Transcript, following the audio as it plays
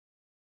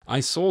I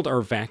sold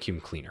our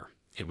vacuum cleaner.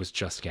 It was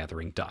just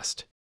gathering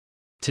dust.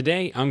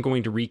 Today, I'm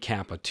going to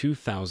recap a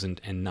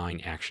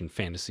 2009 action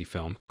fantasy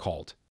film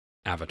called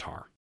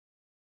Avatar.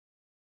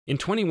 In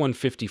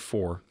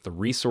 2154, the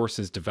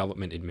Resources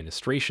Development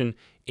Administration,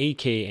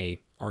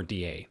 aka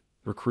RDA,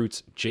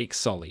 recruits Jake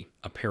Sully,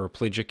 a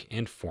paraplegic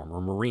and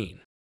former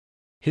Marine.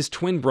 His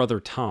twin brother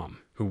Tom,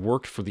 who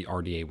worked for the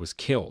RDA, was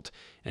killed,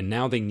 and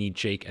now they need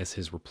Jake as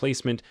his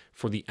replacement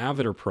for the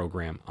Avatar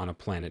program on a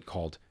planet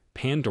called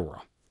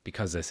Pandora,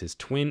 because as his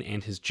twin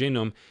and his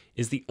genome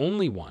is the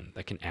only one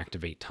that can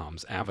activate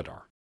Tom's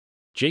avatar.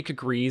 Jake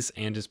agrees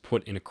and is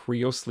put in a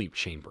cryo-sleep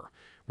chamber,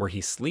 where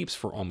he sleeps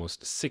for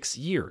almost 6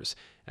 years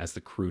as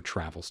the crew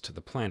travels to the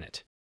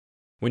planet.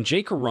 When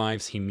Jake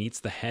arrives, he meets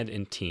the head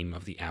and team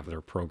of the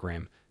Avatar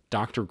program,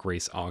 Dr.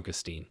 Grace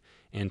Augustine,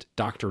 and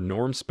Dr.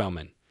 Norm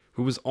Spellman,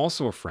 who was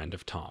also a friend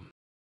of Tom.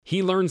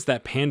 He learns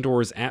that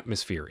Pandora's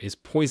atmosphere is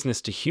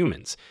poisonous to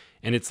humans,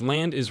 and its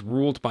land is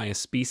ruled by a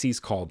species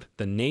called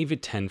the Na'vi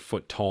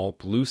 10-foot-tall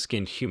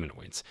blue-skinned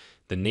humanoids.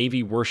 The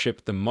Na'vi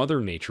worship the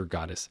Mother Nature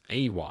goddess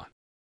Eywa.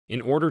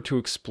 In order to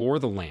explore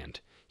the land,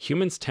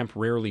 humans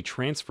temporarily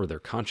transfer their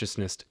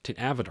consciousness to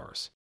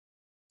avatars,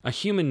 a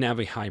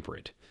human-Na'vi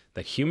hybrid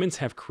that humans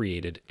have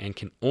created and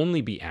can only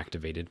be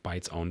activated by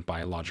its own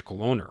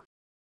biological owner.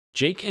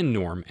 Jake and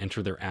Norm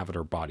enter their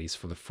avatar bodies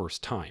for the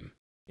first time,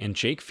 and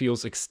Jake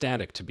feels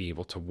ecstatic to be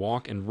able to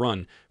walk and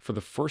run for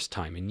the first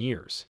time in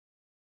years.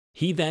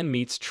 He then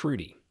meets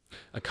Trudy,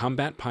 a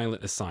combat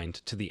pilot assigned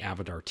to the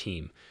Avatar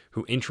team,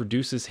 who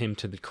introduces him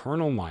to the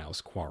Colonel Miles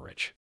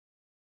Quaritch.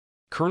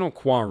 Colonel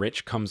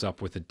Quaritch comes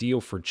up with a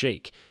deal for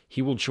Jake.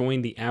 He will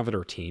join the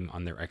Avatar team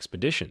on their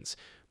expeditions,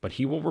 but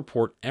he will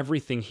report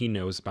everything he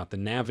knows about the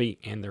Na'vi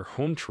and their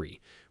home tree,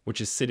 which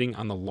is sitting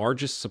on the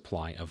largest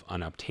supply of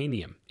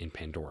unobtainium in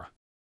Pandora.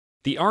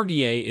 The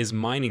RDA is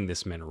mining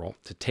this mineral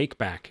to take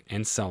back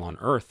and sell on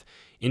Earth.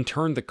 In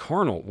turn, the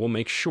Colonel will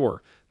make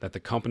sure that the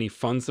company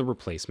funds the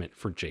replacement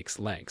for Jake's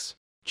legs.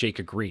 Jake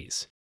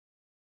agrees.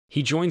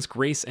 He joins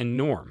Grace and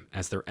Norm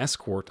as their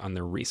escort on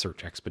their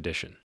research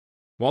expedition.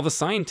 While the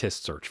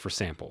scientists search for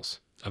samples,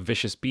 a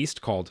vicious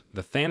beast called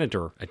the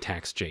Thanadur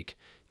attacks Jake,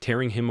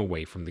 tearing him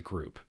away from the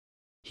group.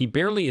 He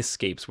barely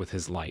escapes with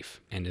his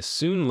life and is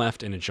soon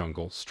left in a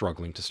jungle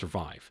struggling to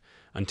survive,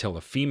 until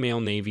a female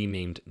Na'vi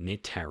named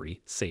Neytiri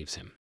saves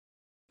him.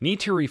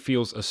 Neytiri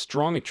feels a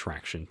strong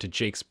attraction to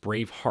Jake's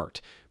brave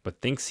heart, but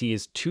thinks he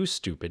is too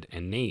stupid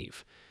and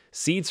naive.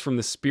 Seeds from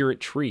the spirit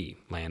tree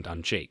land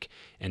on Jake,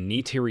 and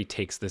Neytiri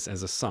takes this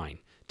as a sign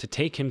to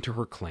take him to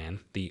her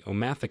clan, the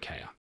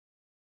Omathakea.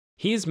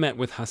 He is met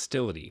with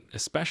hostility,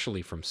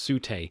 especially from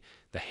Tsu'tey,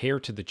 the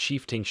heir to the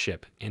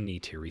chieftainship and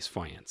Neytiri's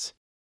fiance.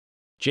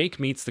 Jake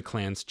meets the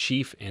clan's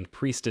chief and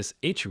priestess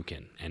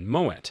Eytukan and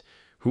Moet,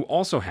 who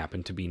also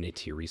happen to be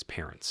Neytiri's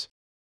parents.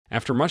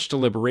 After much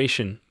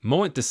deliberation,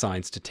 Moet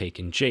decides to take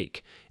in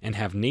Jake and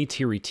have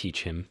Neytiri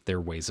teach him their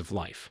ways of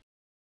life.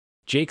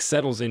 Jake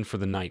settles in for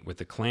the night with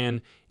the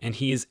clan, and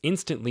he is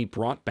instantly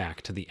brought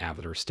back to the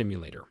Avatar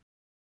Stimulator.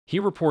 He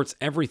reports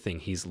everything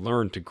he's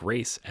learned to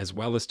Grace as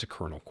well as to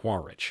Colonel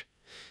Quaritch.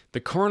 The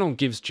Colonel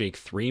gives Jake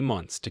 3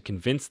 months to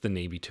convince the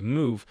Navy to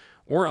move,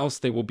 or else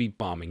they will be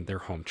bombing their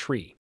home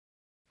tree.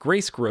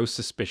 Grace grows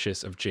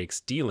suspicious of Jake's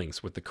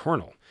dealings with the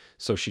Colonel,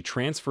 so she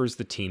transfers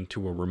the team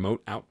to a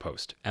remote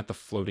outpost at the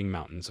floating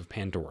mountains of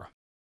Pandora.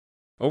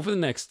 Over the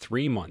next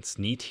 3 months,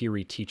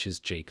 Neytiri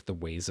teaches Jake the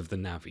ways of the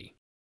Na'vi.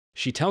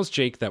 She tells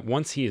Jake that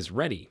once he is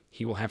ready,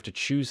 he will have to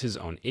choose his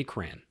own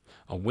Ikran,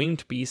 a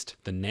winged beast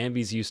the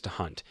Na'vis used to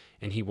hunt,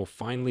 and he will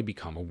finally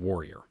become a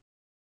warrior.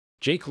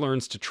 Jake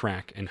learns to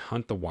track and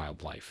hunt the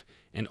wildlife,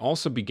 and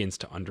also begins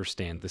to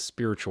understand the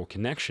spiritual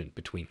connection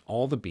between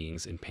all the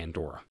beings in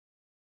Pandora.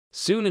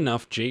 Soon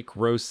enough, Jake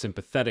grows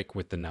sympathetic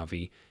with the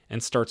Na'vi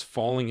and starts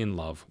falling in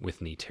love with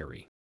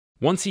Neytiri.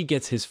 Once he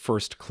gets his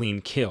first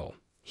clean kill,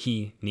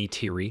 he,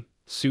 Neytiri,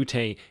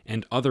 Tsu'tey,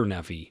 and other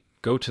Na'vi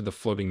go to the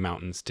floating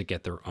mountains to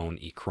get their own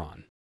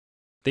Ikran.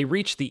 They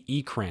reach the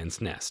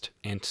Ikran's nest,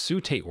 and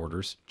Tsu'tey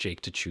orders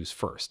Jake to choose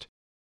first.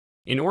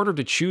 In order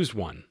to choose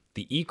one,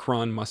 the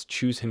Ikran must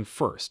choose him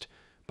first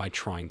by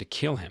trying to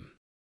kill him.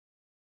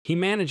 He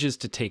manages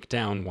to take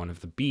down one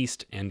of the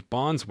beasts and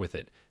bonds with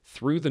it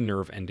through the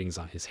nerve endings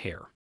on his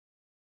hair.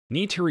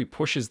 Neytiri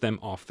pushes them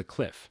off the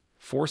cliff,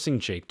 forcing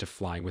Jake to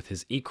fly with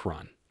his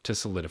Ikran to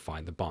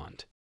solidify the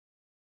bond.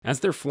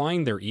 As they're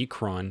flying their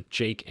Ikran,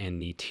 Jake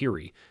and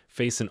Neytiri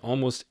face an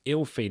almost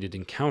ill-fated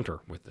encounter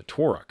with the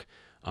Toruk,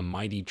 a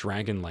mighty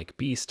dragon-like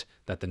beast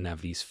that the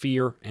Na'vis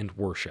fear and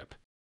worship.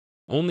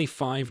 Only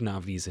 5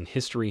 Na'vis in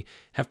history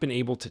have been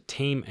able to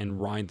tame and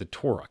ride the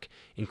Toruk,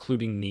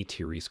 including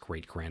Neytiri's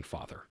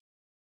great-grandfather.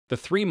 The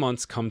 3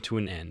 months come to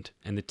an end,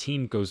 and the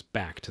team goes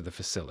back to the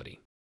facility.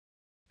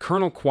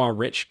 Colonel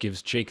Quaritch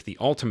gives Jake the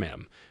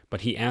ultimatum,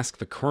 but he asks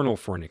the Colonel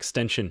for an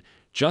extension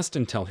just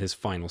until his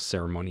final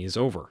ceremony is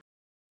over.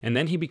 And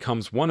then he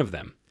becomes one of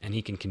them, and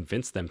he can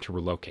convince them to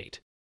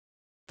relocate.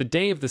 The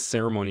day of the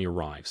ceremony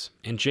arrives,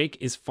 and Jake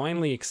is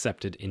finally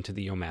accepted into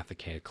the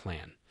Omathakea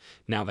clan.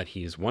 Now that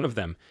he is one of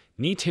them,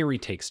 Neytiri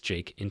takes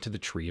Jake into the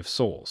Tree of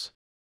Souls.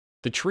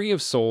 The Tree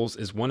of Souls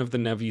is one of the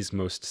Navi's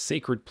most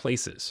sacred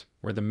places,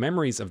 where the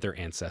memories of their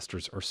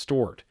ancestors are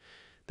stored.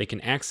 They can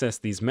access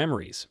these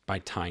memories by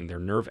tying their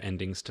nerve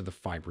endings to the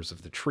fibers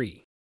of the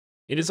tree.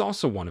 It is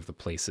also one of the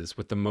places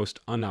with the most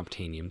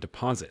unobtainium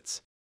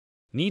deposits.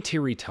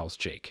 Neytiri tells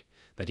Jake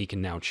that he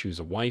can now choose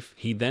a wife.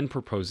 He then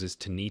proposes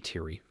to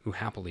Neytiri, who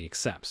happily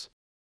accepts.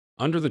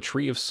 Under the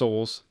Tree of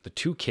Souls, the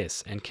two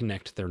kiss and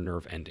connect their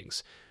nerve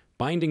endings,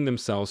 binding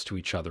themselves to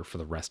each other for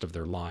the rest of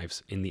their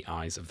lives in the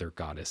eyes of their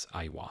goddess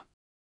Eywa.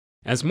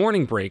 As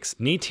morning breaks,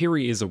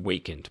 Neytiri is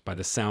awakened by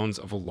the sounds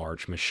of a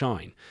large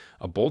machine.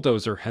 A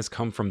bulldozer has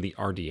come from the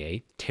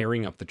RDA,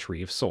 tearing up the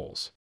Tree of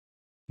Souls.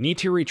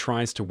 Neytiri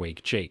tries to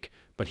wake Jake,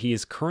 but he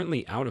is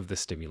currently out of the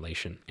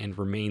stimulation and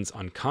remains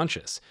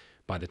unconscious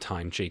by the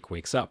time Jake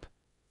wakes up.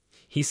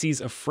 He sees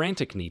a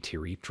frantic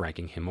Neytiri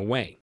dragging him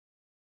away.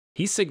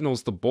 He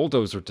signals the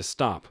bulldozer to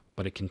stop,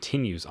 but it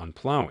continues on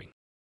plowing.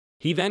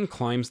 He then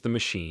climbs the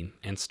machine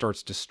and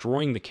starts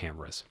destroying the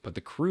cameras, but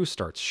the crew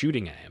starts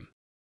shooting at him.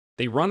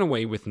 They run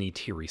away with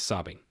Neytiri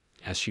sobbing,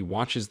 as she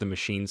watches the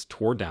machines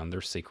tore down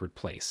their sacred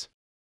place.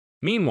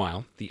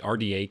 Meanwhile, the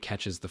RDA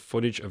catches the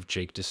footage of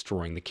Jake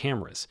destroying the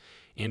cameras,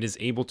 and is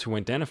able to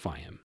identify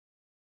him.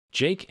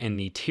 Jake and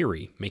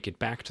Neytiri make it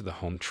back to the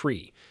home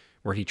tree,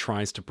 where he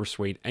tries to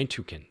persuade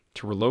Eytukan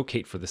to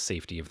relocate for the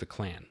safety of the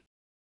clan.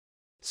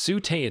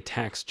 Tsu'tey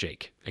attacks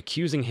Jake,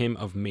 accusing him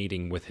of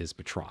mating with his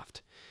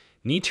betrothed.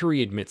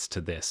 Neytiri admits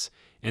to this,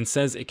 and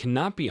says it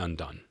cannot be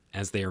undone,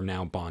 as they are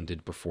now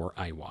bonded before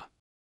Eywa.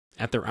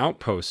 At their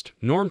outpost,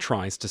 Norm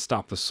tries to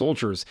stop the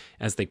soldiers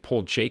as they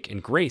pull Jake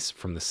and Grace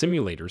from the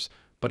simulators,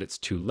 but it's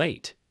too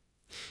late.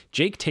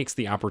 Jake takes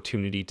the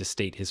opportunity to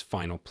state his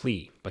final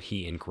plea, but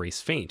he and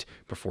Grace faint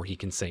before he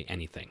can say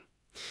anything.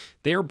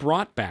 They are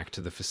brought back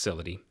to the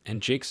facility,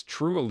 and Jake's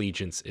true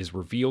allegiance is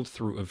revealed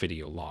through a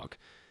video log,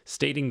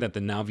 stating that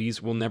the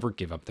Navis will never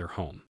give up their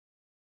home.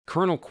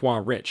 Colonel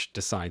Quaritch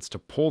decides to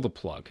pull the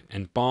plug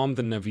and bomb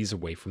the Navis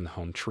away from the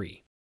home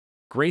tree.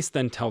 Grace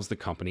then tells the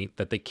company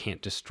that they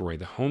can't destroy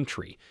the home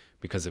tree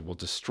because it will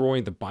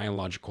destroy the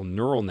biological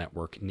neural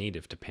network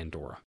native to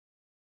Pandora.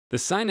 The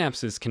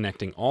synapses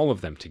connecting all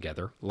of them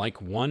together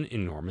like one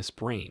enormous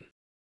brain.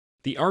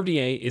 The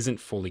RDA isn't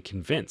fully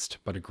convinced,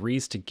 but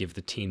agrees to give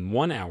the team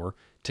 1 hour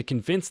to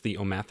convince the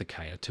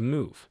Omathakaya to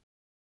move.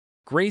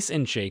 Grace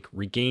and Jake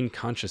regain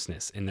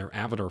consciousness in their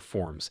avatar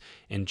forms,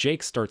 and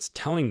Jake starts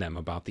telling them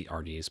about the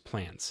RDA's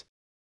plans.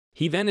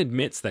 He then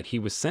admits that he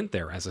was sent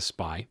there as a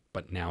spy,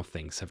 but now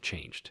things have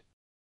changed.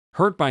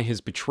 Hurt by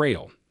his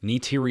betrayal,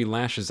 Neytiri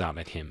lashes out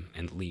at him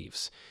and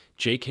leaves.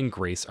 Jake and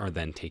Grace are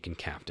then taken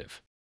captive.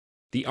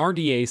 The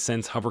RDA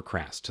sends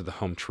hovercrafts to the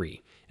home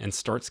tree and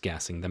starts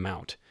gassing them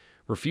out.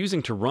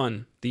 Refusing to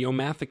run, the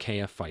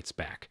Omathakaya fights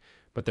back,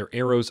 but their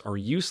arrows are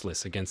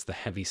useless against the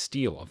heavy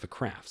steel of the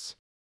crafts.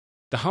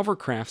 The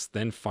hovercrafts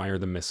then fire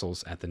the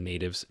missiles at the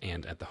natives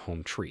and at the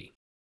home tree.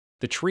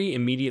 The tree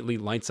immediately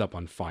lights up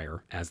on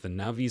fire as the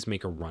Navis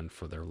make a run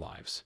for their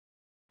lives.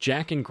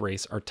 Jack and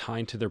Grace are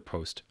tied to their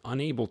post,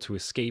 unable to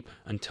escape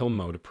until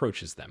Maud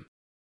approaches them.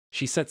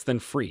 She sets them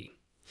free,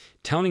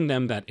 telling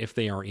them that if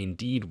they are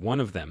indeed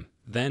one of them,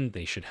 then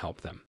they should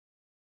help them.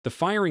 The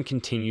firing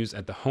continues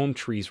at the home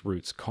tree's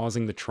roots,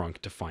 causing the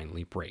trunk to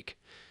finally break.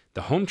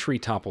 The home tree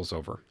topples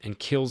over and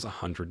kills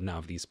 100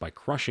 Navis by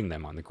crushing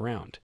them on the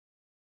ground.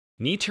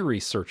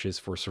 Neytiri searches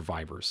for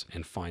survivors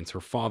and finds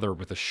her father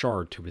with a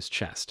shard to his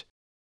chest.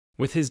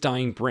 With his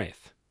dying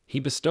breath, he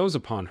bestows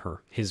upon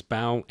her his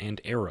bow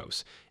and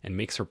arrows and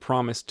makes her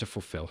promise to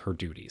fulfill her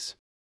duties.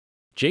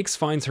 Jake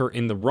finds her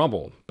in the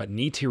rubble, but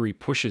Neytiri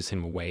pushes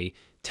him away,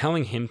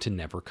 telling him to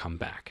never come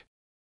back.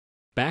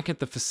 Back at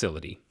the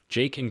facility,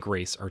 Jake and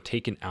Grace are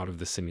taken out of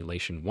the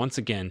simulation once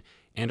again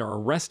and are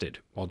arrested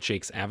while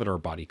Jake's avatar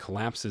body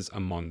collapses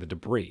among the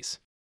debris.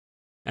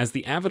 As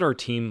the avatar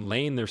team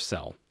lay in their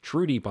cell,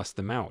 Trudy busts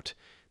them out.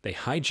 They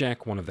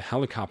hijack one of the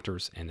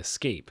helicopters and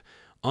escape.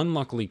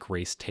 Unluckily,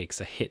 Grace takes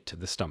a hit to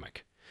the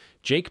stomach.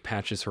 Jake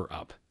patches her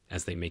up.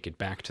 As they make it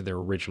back to their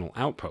original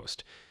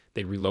outpost,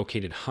 they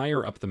relocated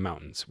higher up the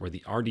mountains where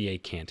the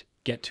RDA can't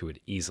get to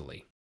it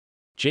easily.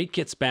 Jake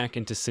gets back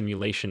into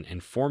simulation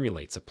and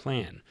formulates a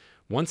plan.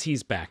 Once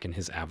he's back in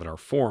his avatar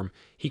form,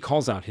 he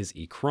calls out his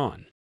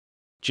Ekron.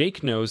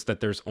 Jake knows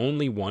that there's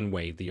only one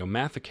way the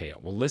Omathakaya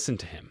will listen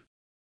to him.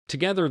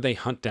 Together they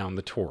hunt down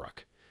the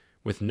Toruk.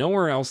 With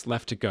nowhere else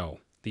left to go,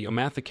 the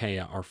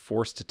Omathakaya are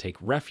forced to take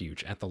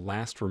refuge at the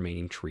last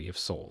remaining Tree of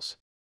Souls.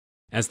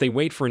 As they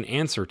wait for an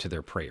answer to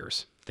their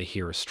prayers, they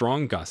hear a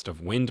strong gust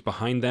of wind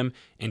behind them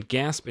and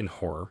gasp in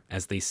horror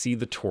as they see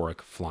the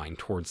Toruk flying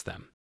towards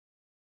them.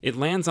 It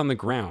lands on the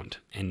ground,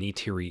 and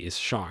Neytiri is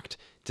shocked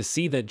to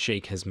see that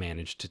Jake has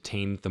managed to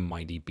tame the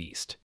mighty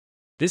beast.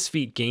 This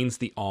feat gains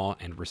the awe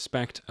and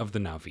respect of the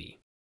Navi.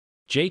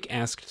 Jake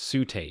asked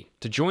Tsu'tey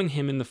to join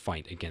him in the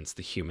fight against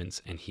the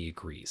humans, and he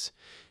agrees.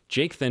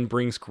 Jake then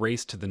brings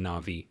Grace to the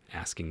Navi,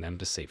 asking them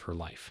to save her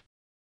life.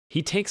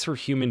 He takes her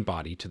human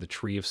body to the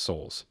Tree of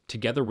Souls,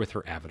 together with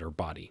her avatar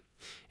body,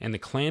 and the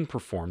clan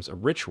performs a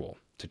ritual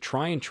to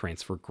try and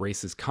transfer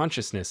Grace's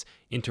consciousness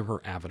into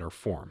her avatar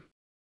form.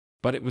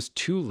 But it was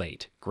too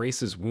late.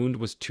 Grace's wound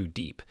was too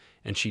deep,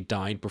 and she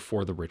died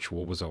before the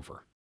ritual was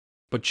over.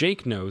 But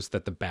Jake knows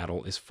that the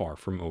battle is far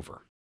from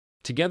over.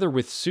 Together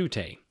with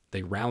Tsu'tey,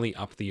 they rally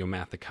up the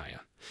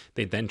Omathakaya.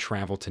 They then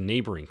travel to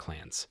neighboring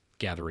clans,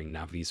 gathering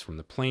Navis from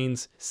the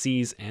plains,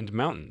 seas, and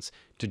mountains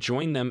to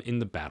join them in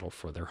the battle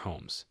for their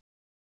homes.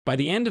 By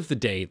the end of the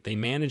day, they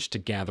managed to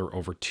gather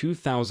over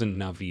 2,000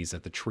 Navis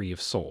at the Tree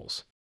of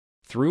Souls.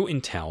 Through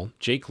intel,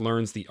 Jake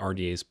learns the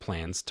RDA's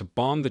plans to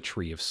bomb the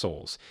Tree of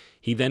Souls.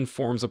 He then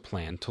forms a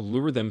plan to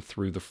lure them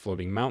through the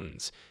floating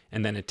mountains,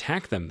 and then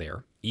attack them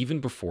there even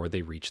before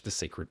they reach the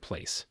sacred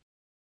place.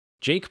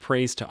 Jake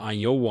prays to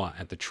Iowa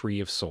at the Tree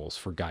of Souls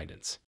for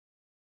guidance.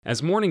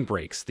 As morning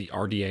breaks, the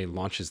RDA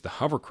launches the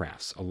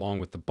hovercrafts along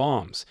with the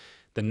bombs.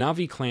 The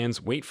Navi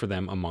clans wait for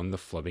them among the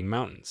floating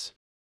mountains.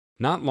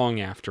 Not long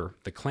after,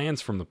 the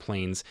clans from the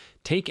plains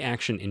take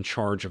action in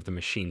charge of the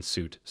machine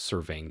suit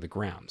surveying the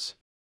grounds.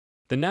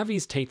 The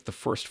Navis take the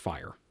first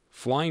fire,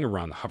 flying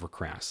around the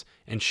hovercrafts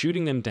and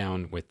shooting them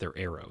down with their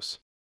arrows.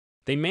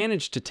 They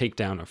manage to take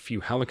down a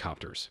few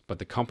helicopters, but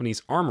the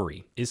company's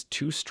armory is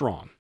too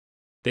strong.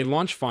 They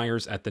launch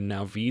fires at the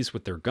Navis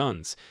with their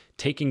guns,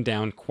 taking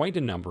down quite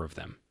a number of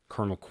them.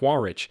 Colonel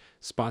Quaritch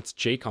spots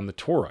Jake on the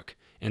Toruk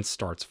and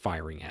starts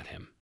firing at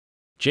him.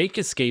 Jake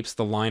escapes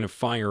the line of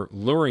fire,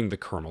 luring the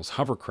Colonel's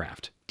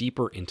hovercraft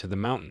deeper into the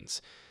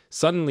mountains.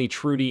 Suddenly,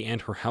 Trudy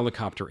and her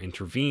helicopter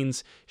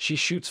intervenes. She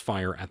shoots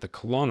fire at the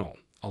Colonel,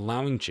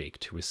 allowing Jake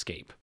to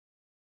escape.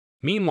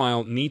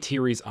 Meanwhile,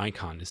 Neytiri's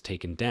Eytukan is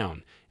taken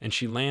down, and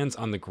she lands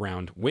on the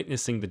ground,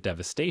 witnessing the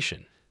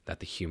devastation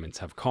that the humans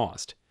have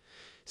caused.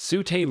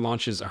 Tsu'tey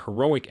launches a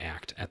heroic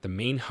act at the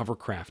main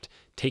hovercraft,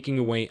 taking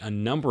away a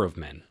number of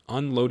men,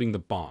 unloading the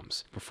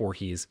bombs before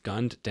he is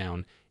gunned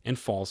down and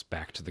falls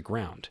back to the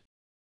ground.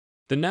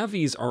 The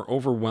Navis are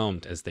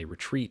overwhelmed as they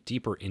retreat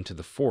deeper into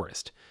the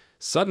forest.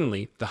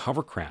 Suddenly, the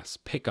hovercrafts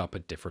pick up a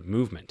different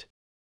movement.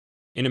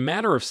 In a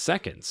matter of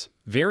seconds,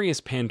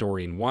 various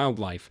Pandorian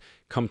wildlife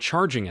come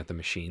charging at the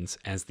machines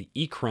as the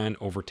Eytukan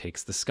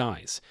overtakes the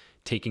skies,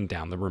 taking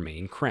down the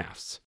remaining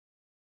crafts.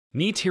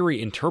 Neytiri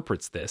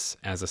interprets this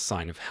as a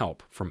sign of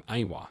help from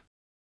Iowa.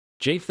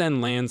 Jake then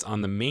lands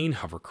on the main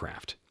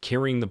hovercraft,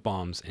 carrying the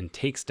bombs, and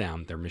takes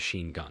down their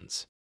machine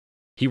guns.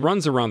 He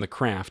runs around the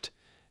craft,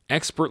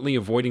 expertly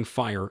avoiding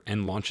fire,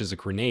 and launches a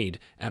grenade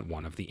at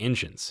one of the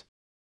engines.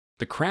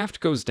 The craft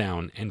goes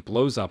down and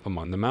blows up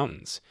among the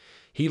mountains.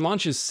 He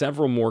launches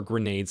several more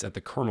grenades at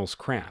the Colonel's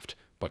craft,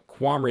 but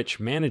Quaritch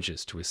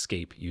manages to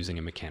escape using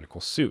a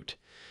mechanical suit.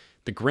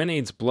 The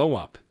grenades blow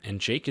up,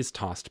 and Jake is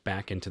tossed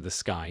back into the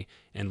sky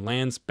and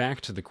lands back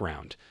to the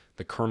ground.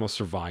 The Colonel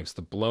survives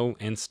the blow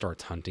and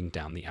starts hunting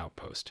down the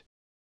outpost.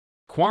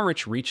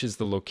 Quaritch reaches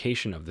the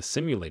location of the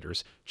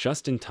simulators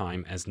just in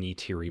time as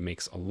Neytiri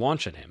makes a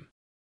launch at him.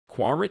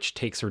 Quaritch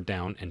takes her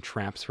down and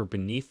traps her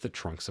beneath the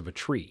trunks of a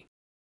tree.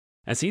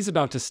 As he's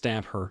about to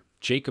stab her,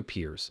 Jake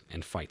appears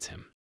and fights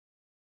him.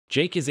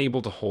 Jake is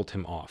able to hold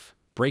him off,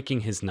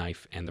 breaking his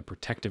knife and the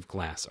protective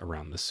glass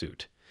around the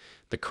suit.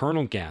 The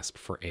Colonel gasps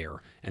for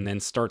air and then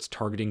starts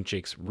targeting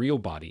Jake's real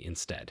body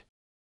instead.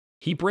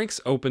 He breaks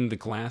open the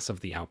glass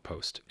of the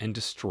outpost and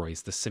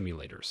destroys the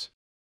simulators.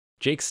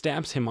 Jake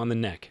stabs him on the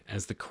neck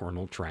as the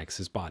Colonel drags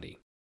his body.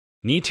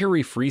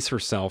 Neytiri frees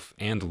herself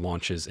and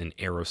launches an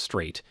arrow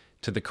straight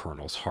to the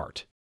Colonel's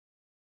heart.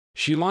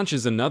 She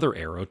launches another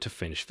arrow to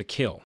finish the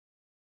kill.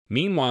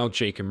 Meanwhile,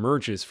 Jake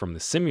emerges from the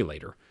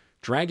simulator,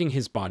 dragging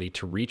his body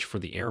to reach for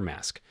the air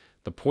mask.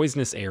 The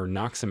poisonous air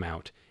knocks him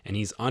out, and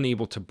he's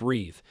unable to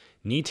breathe.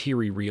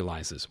 Neytiri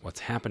realizes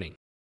what's happening,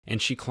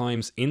 and she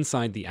climbs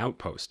inside the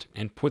outpost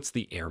and puts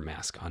the air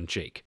mask on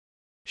Jake.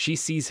 She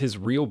sees his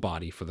real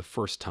body for the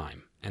first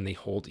time, and they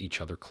hold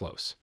each other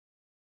close.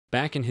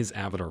 Back in his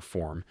avatar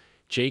form,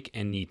 Jake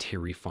and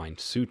Neytiri find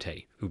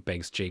Tsu'tey, who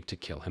begs Jake to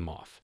kill him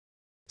off,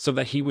 so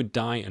that he would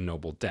die a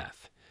noble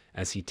death.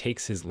 As he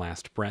takes his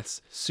last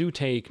breaths,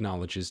 Tsu'tey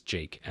acknowledges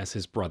Jake as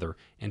his brother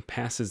and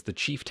passes the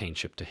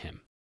chieftainship to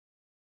him.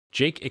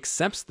 Jake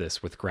accepts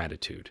this with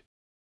gratitude.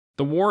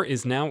 The war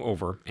is now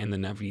over, and the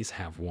Navis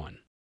have won.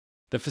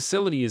 The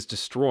facility is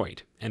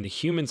destroyed, and the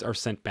humans are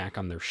sent back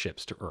on their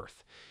ships to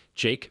Earth.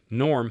 Jake,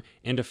 Norm,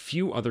 and a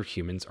few other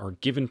humans are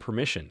given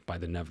permission by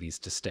the Navis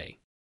to stay.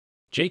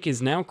 Jake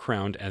is now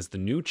crowned as the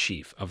new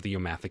chief of the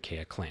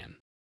Omathakaya clan.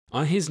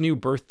 On his new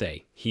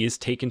birthday, he is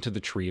taken to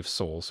the Tree of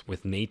Souls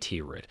with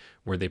Neytiri,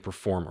 where they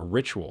perform a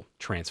ritual,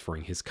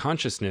 transferring his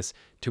consciousness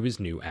to his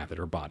new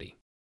avatar body.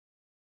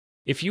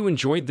 If you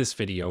enjoyed this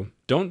video,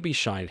 don't be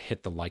shy to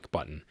hit the like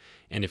button,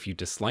 and if you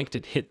disliked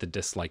it, hit the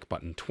dislike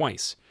button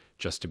twice,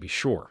 just to be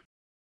sure.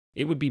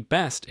 It would be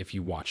best if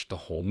you watched the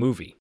whole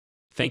movie.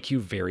 Thank you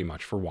very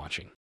much for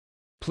watching.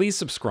 Please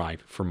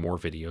subscribe for more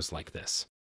videos like this.